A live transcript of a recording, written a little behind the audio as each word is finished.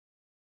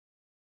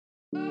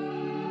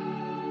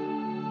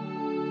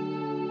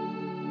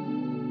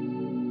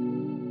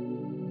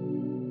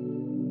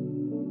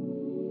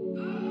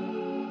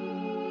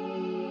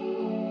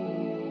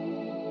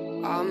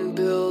I'm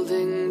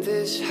building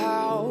this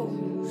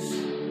house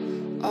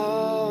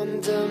on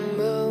the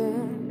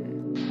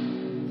moon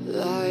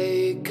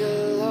like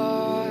a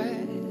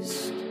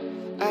lost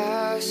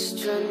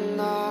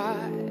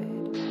astronaut,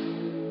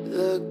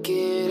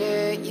 looking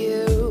at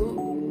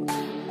you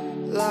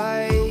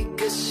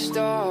like a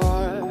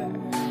star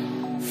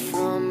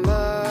from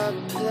a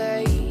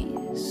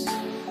place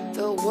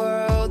the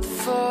world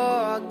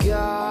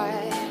forgot.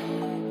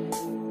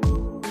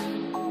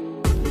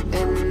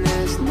 And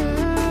there's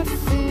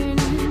nothing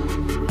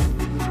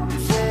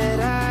that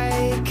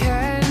I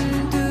can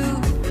do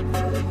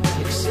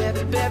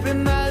except bury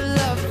my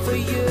love for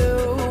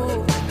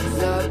you.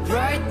 The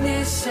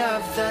brightness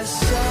of the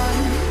sun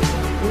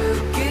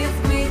will give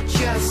me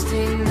just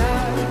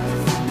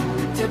enough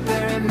to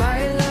bury my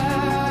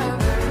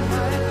love.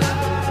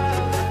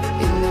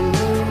 In the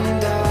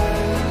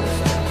moonlight,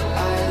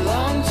 I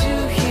long to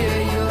hear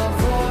your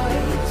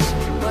voice,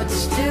 but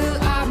still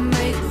I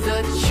make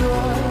the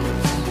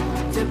choice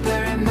to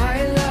bury my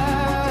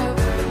love.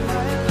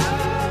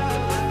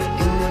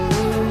 In the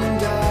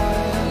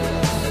moonlight,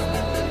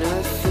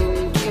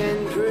 nothing can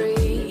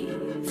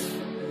breathe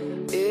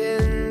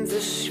in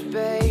the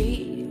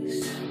space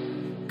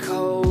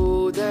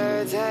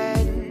colder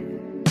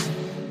than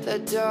the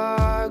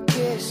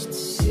darkest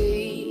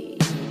sea.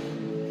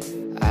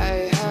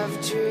 I have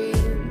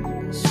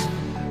dreams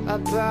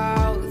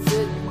about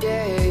the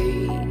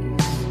days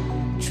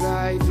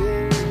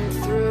driving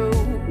through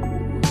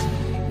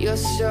your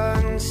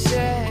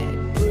sunset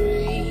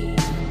breeze.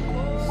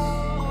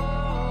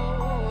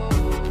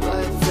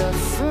 But the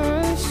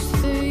first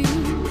thing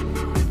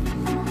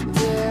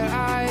that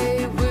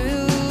I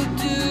will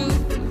do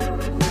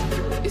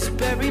is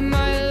bury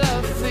my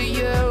love for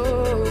you.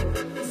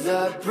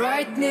 The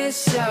brightness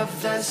of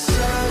the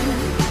sun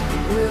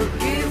will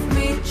give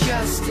me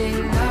just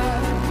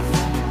enough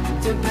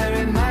to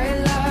bury my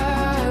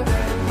love.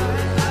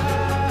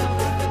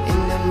 In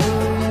the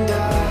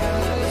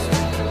moonlight,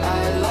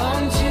 I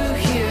long to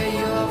hear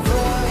your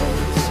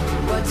voice,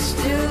 but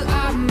still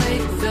I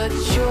make the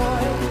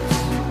choice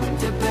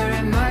to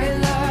bury my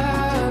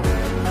love.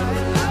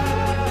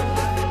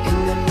 In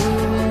the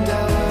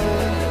moonlight,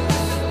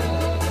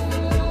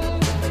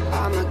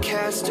 I'm a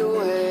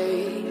castaway,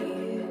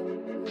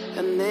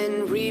 and men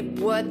reap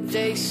what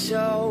they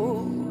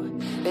sow,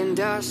 and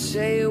I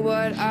say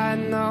what I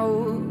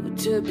know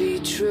to be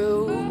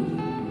true.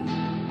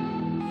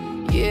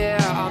 Yeah,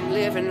 I'm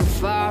living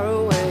far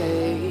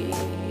away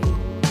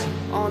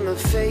on the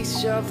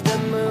face of the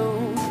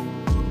moon.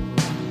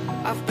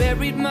 I've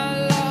buried my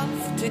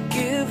love to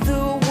give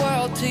the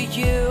world to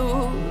you.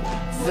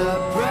 The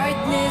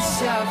brightness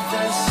of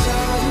the sun